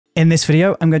In this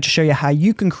video, I'm going to show you how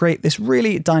you can create this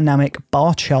really dynamic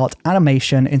bar chart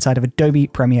animation inside of Adobe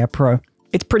Premiere Pro.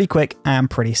 It's pretty quick and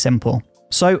pretty simple.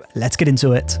 So let's get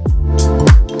into it.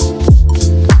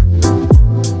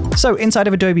 So inside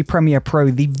of Adobe Premiere Pro,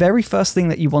 the very first thing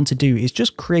that you want to do is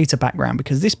just create a background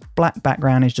because this black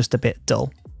background is just a bit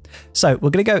dull. So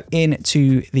we're going to go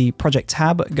into the project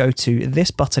tab, go to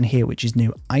this button here, which is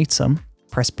new item,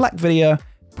 press black video,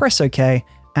 press OK,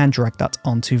 and drag that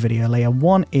onto video layer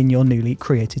 1 in your newly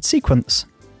created sequence.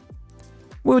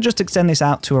 We'll just extend this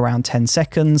out to around 10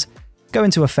 seconds, go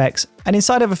into effects, and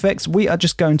inside of effects, we are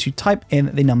just going to type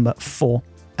in the number 4,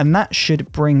 and that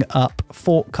should bring up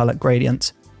 4 color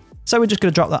gradients. So we're just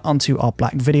going to drop that onto our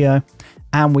black video,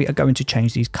 and we are going to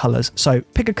change these colors. So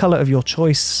pick a color of your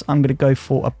choice. I'm going to go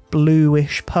for a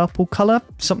bluish purple color,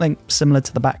 something similar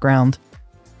to the background.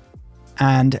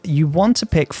 And you want to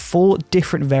pick 4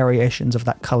 different variations of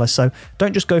that color. So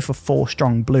don't just go for 4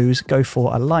 strong blues, go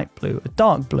for a light blue, a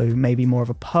dark blue, maybe more of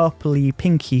a purpley,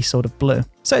 pinky sort of blue.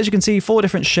 So as you can see, 4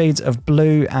 different shades of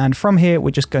blue. And from here,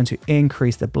 we're just going to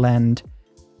increase the blend.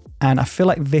 And I feel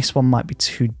like this one might be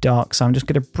too dark. So I'm just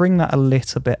going to bring that a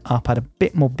little bit up, add a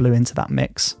bit more blue into that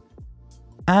mix.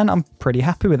 And I'm pretty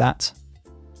happy with that.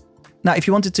 Now, if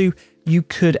you wanted to, you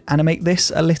could animate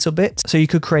this a little bit. So you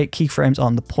could create keyframes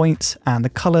on the point and the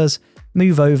colors,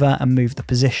 move over and move the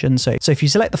position. So if you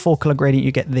select the 4 color gradient,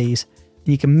 you get these.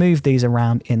 You can move these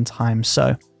around in time.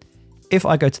 So if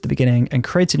I go to the beginning and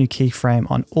create a new keyframe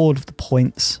on all of the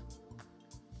points,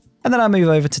 and then I move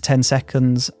over to 10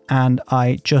 seconds and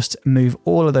I just move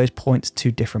all of those points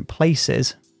to different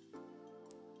places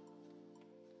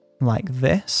like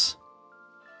this.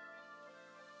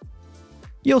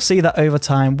 You'll see that over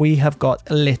time, we have got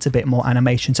a little bit more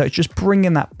animation. So it's just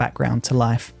bringing that background to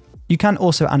life. You can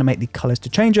also animate the colors to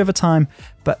change over time,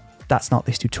 but that's not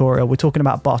this tutorial. We're talking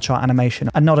about bar chart animation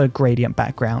and not a gradient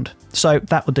background. So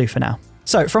that will do for now.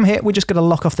 So from here, we're just going to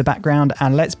lock off the background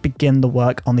and let's begin the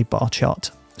work on the bar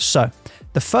chart. So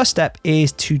the first step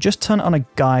is to just turn on a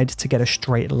guide to get a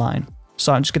straight line.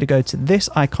 So I'm just going to go to this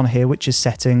icon here, which is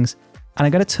settings, and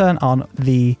I'm going to turn on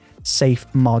the safe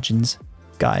margins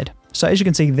guide. So as you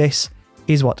can see, this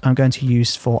is what I'm going to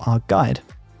use for our guide.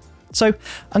 So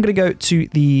I'm going to go to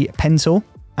the pen tool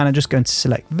and I'm just going to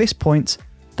select this point.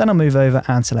 Then I'll move over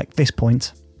and select this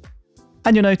point.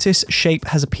 And you'll notice shape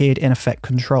has appeared in effect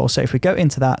control. So if we go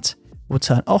into that, we'll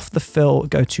turn off the fill,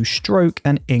 go to stroke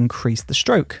and increase the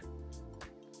stroke.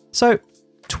 So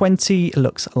 20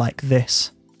 looks like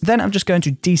this. Then I'm just going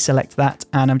to deselect that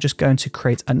and I'm just going to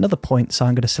create another point. So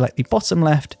I'm going to select the bottom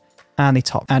left and the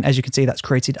top. And as you can see, that's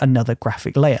created another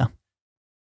graphic layer.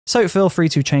 So feel free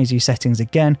to change these settings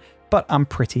again, but I'm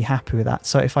pretty happy with that.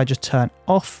 So if I just turn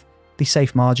off the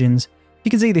safe margins,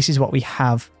 you can see this is what we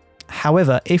have.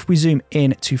 However, if we zoom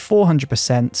in to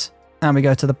 400% and we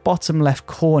go to the bottom left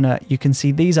corner, you can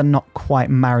see these are not quite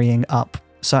marrying up.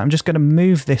 So I'm just going to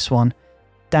move this one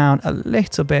down a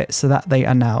little bit so that they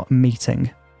are now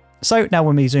meeting. So now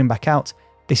when we zoom back out,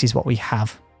 this is what we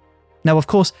have. Now, of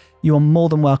course, you are more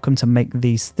than welcome to make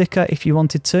these thicker if you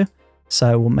wanted to.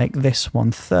 So we'll make this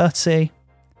one 30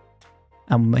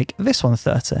 and we'll make this one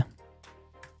 30.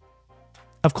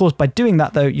 Of course, by doing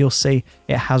that, though, you'll see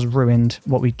it has ruined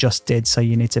what we just did. So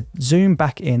you need to zoom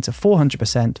back into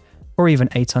 400% or even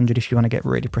 800 if you want to get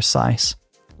really precise.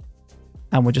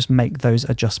 And we'll just make those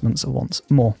adjustments once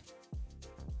more.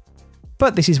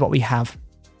 But this is what we have.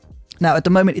 Now, at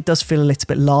the moment, it does feel a little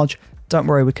bit large. Don't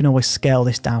worry, we can always scale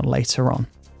this down later on.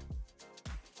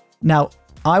 Now,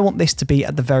 I want this to be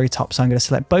at the very top, so I'm going to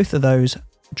select both of those,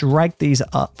 drag these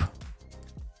up,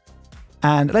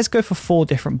 and let's go for 4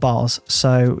 different bars.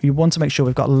 So you want to make sure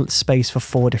we've got space for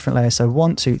 4 different layers. So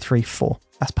 1, 2, 3, 4.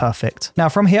 That's perfect. Now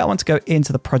from here, I want to go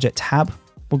into the project tab.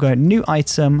 We'll go new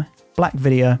item, black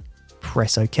video,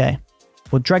 press OK.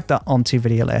 We'll drag that onto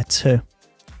video layer 2.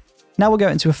 Now we'll go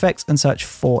into effects and search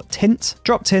for tint.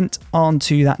 Drop tint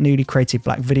onto that newly created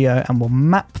black video and we'll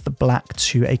map the black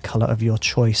to a color of your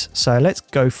choice. So let's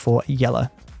go for yellow.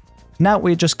 Now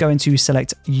we're just going to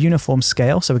select uniform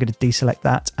scale. So we're going to deselect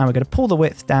that and we're going to pull the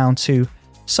width down to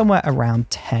somewhere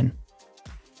around 10.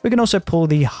 We can also pull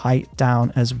the height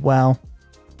down as well.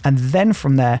 And then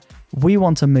from there, we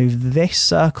want to move this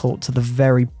circle to the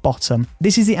very bottom.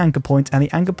 This is the anchor point, and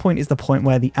the anchor point is the point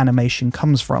where the animation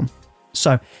comes from.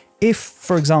 So if,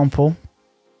 for example,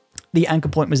 the anchor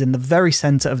point was in the very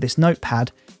center of this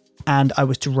notepad and I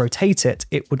was to rotate it,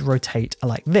 it would rotate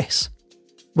like this.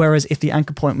 Whereas if the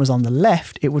anchor point was on the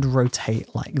left, it would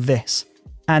rotate like this.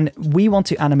 And we want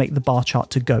to animate the bar chart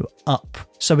to go up.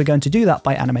 So we're going to do that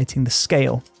by animating the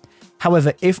scale.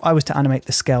 However, if I was to animate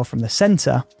the scale from the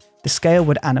center, the scale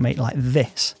would animate like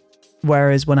this.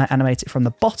 Whereas when I animate it from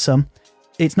the bottom,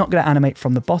 it's not going to animate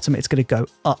from the bottom, it's going to go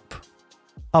up.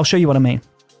 I'll show you what I mean.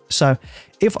 So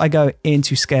if I go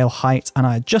into scale height and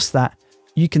I adjust that,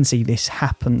 you can see this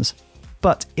happens.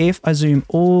 But if I zoom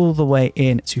all the way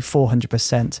in to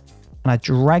 400% and I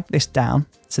drag this down,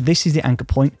 so this is the anchor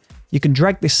point, you can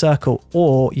drag this circle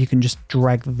or you can just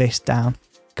drag this down.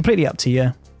 Completely up to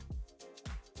you.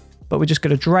 But we're just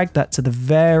going to drag that to the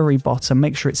very bottom,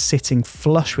 make sure it's sitting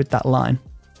flush with that line.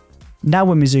 Now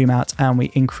when we zoom out and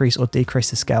we increase or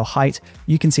decrease the scale height,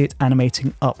 you can see it's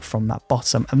animating up from that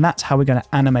bottom, and that's how we're going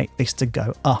to animate this to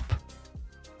go up.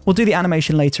 We'll do the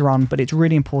animation later on, but it's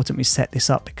really important we set this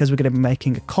up because we're going to be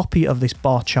making a copy of this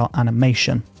bar chart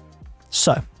animation.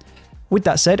 So with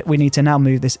that said, we need to now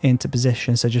move this into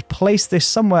position. So just place this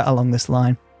somewhere along this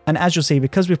line. And as you'll see,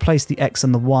 because we've placed the X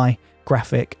and the Y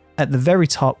graphic at the very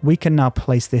top, we can now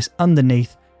place this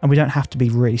underneath and we don't have to be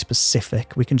really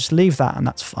specific. We can just leave that and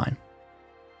that's fine.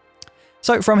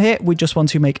 So from here, we just want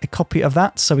to make a copy of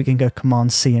that. So we can go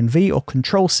Command C and V or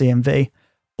Control C and V,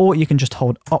 or you can just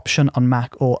hold Option on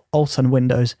Mac or Alt on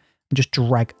Windows and just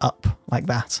drag up like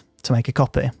that to make a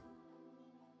copy.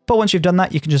 But once you've done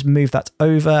that, you can just move that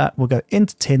over. We'll go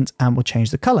into tint and we'll change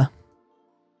the color.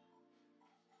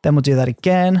 Then we'll do that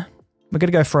again. We're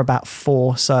going to go for about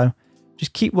 4. So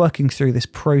just keep working through this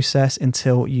process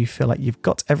until you feel like you've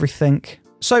got everything.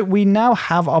 So we now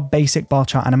have our basic bar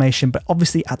chart animation, but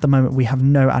obviously at the moment we have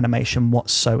no animation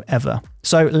whatsoever.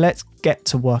 So let's get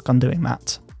to work on doing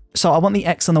that. So I want the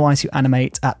X and the Y to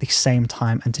animate at the same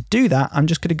time. And to do that, I'm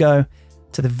just going to go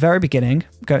to the very beginning,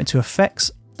 go into Effects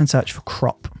and search for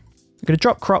Crop. I'm going to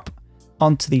drop Crop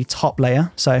onto the top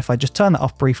layer. So if I just turn that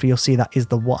off briefly, you'll see that is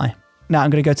the Y. Now I'm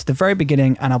going to go to the very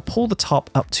beginning and I'll pull the top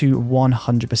up to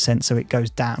 100% so it goes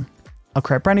down. I'll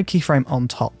create a brand new keyframe on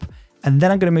top, and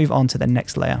then I'm going to move on to the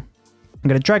next layer. I'm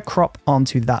going to drag Crop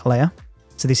onto that layer.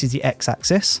 So this is the X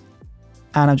axis,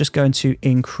 and I'm just going to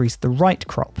increase the right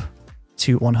crop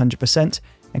to 100%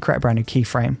 and create a brand new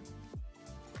keyframe.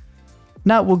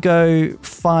 Now we'll go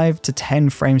 5 to 10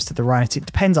 frames to the right. It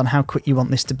depends on how quick you want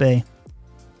this to be.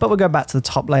 But we'll go back to the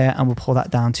top layer and we'll pull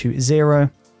that down to 0.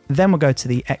 Then we'll go to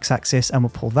the X axis and we'll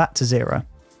pull that to 0.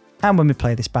 And when we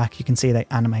play this back, you can see they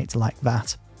animate like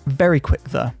that. Very quick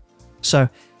though. So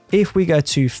if we go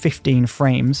to 15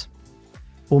 frames,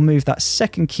 we'll move that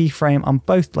second keyframe on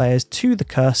both layers to the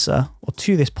cursor or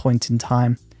to this point in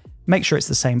time. Make sure it's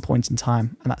the same point in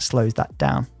time, and that slows that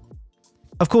down.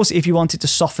 Of course, if you wanted to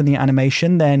soften the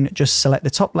animation, then just select the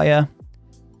top layer,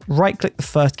 right click the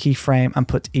first keyframe and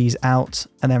put ease out,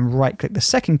 and then right click the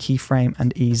second keyframe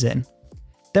and ease in.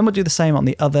 Then we'll do the same on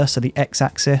the other, so the X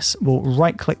axis, we'll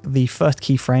right click the first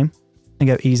keyframe and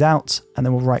go ease out, and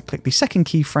then we'll right click the second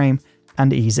keyframe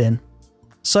and ease in.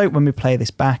 So when we play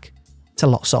this back, it's a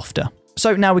lot softer.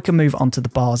 So now we can move on to the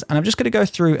bars, and I'm just going to go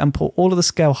through and pull all of the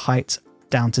scale height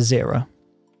down to 0.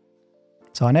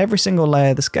 So on every single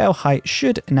layer, the scale height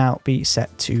should now be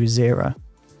set to 0.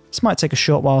 This might take a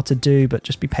short while to do, but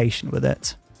just be patient with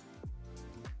it.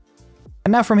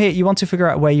 And now from here, you want to figure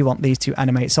out where you want these to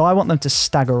animate. So I want them to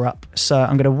stagger up. So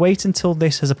I'm going to wait until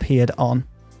this has appeared on.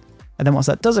 And then once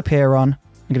that does appear on,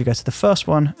 I'm going to go to the first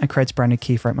one and create a brand new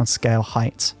keyframe on scale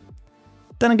height.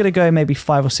 Then I'm going to go maybe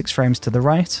 5 or 6 frames to the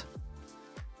right.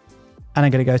 And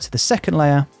I'm going to go to the second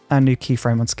layer and new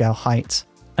keyframe on scale height.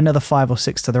 Another 5 or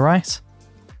 6 to the right.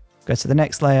 Go to the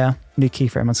next layer, new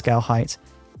keyframe on scale height.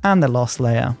 And the last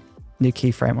layer, new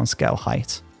keyframe on scale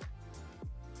height.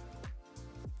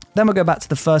 Then we'll go back to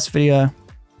the first video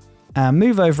and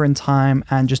move over in time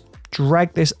and just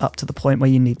drag this up to the point where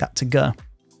you need that to go.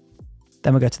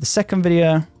 Then we'll go to the second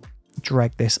video,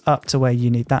 drag this up to where you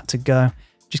need that to go.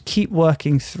 Just keep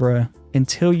working through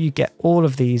until you get all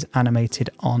of these animated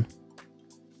on.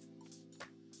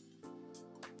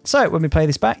 So when we play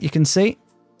this back, you can see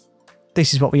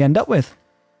this is what we end up with.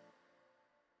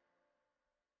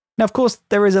 Now, of course,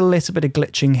 there is a little bit of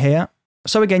glitching here.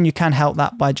 So again, you can help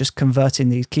that by just converting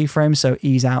these keyframes. So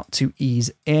ease out to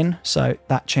ease in. So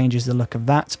that changes the look of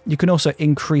that. You can also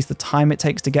increase the time it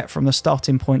takes to get from the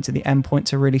starting point to the end point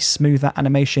to really smooth that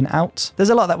animation out. There's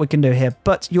a lot that we can do here,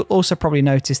 but you'll also probably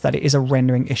notice that it is a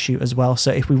rendering issue as well.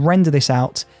 So if we render this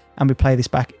out and we play this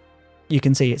back, you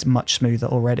can see it's much smoother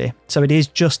already. So it is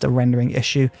just a rendering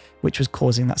issue, which was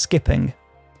causing that skipping.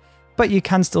 But you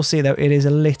can still see though, it is a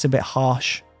little bit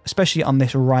harsh, especially on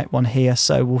this right one here.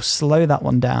 So we'll slow that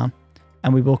one down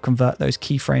and we will convert those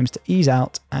keyframes to ease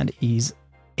out and ease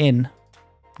in,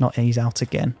 not ease out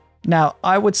again. Now,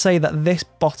 I would say that this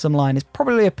bottom line is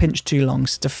probably a pinch too long.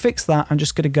 So to fix that, I'm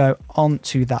just going to go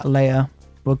onto that layer.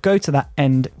 We'll go to that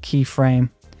end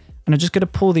keyframe And I'm just going to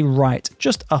pull the right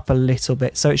just up a little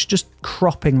bit. So it's just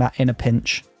cropping that in a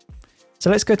pinch. So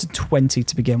let's go to 20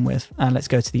 to begin with, and let's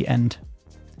go to the end.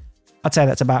 I'd say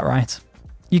that's about right.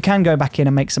 You can go back in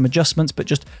and make some adjustments, but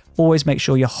just always make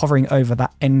sure you're hovering over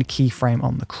that end keyframe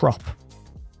on the crop.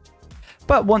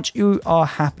 But once you are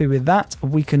happy with that,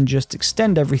 we can just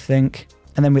extend everything.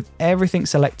 And then with everything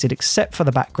selected except for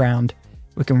the background,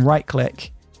 we can right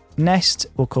click, nest,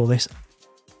 we'll call this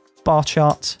bar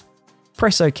chart,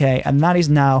 press OK, and that is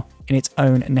now in its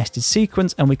own nested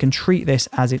sequence, and we can treat this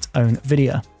as its own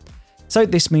video. So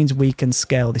this means we can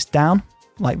scale this down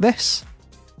like this.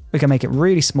 We can make it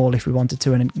really small if we wanted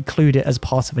to and include it as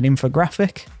part of an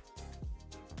infographic.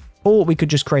 Or we could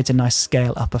just create a nice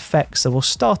scale up effect. So we'll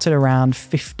start at around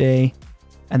 50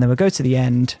 and then we'll go to the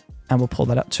end and we'll pull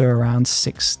that up to around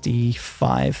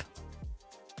 65.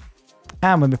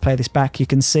 And when we play this back, you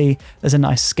can see there's a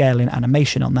nice scaling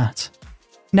animation on that.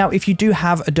 Now, if you do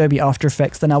have Adobe After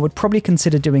Effects, then I would probably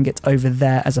consider doing it over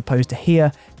there as opposed to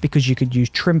here, because you could use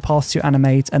trim paths to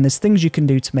animate and there's things you can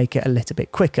do to make it a little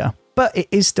bit quicker. But it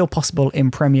is still possible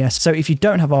in Premiere. So if you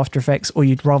don't have After Effects or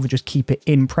you'd rather just keep it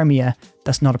in Premiere,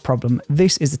 that's not a problem.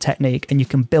 This is the technique and you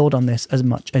can build on this as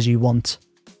much as you want.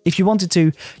 If you wanted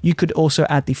to, you could also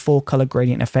add the 4-color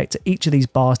gradient effect to each of these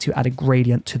bars to add a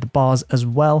gradient to the bars as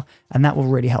well, and that will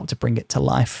really help to bring it to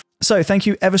life. So thank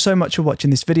you ever so much for watching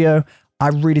this video. I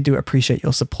really do appreciate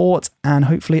your support, and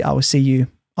hopefully I will see you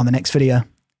on the next video.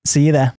 See you there.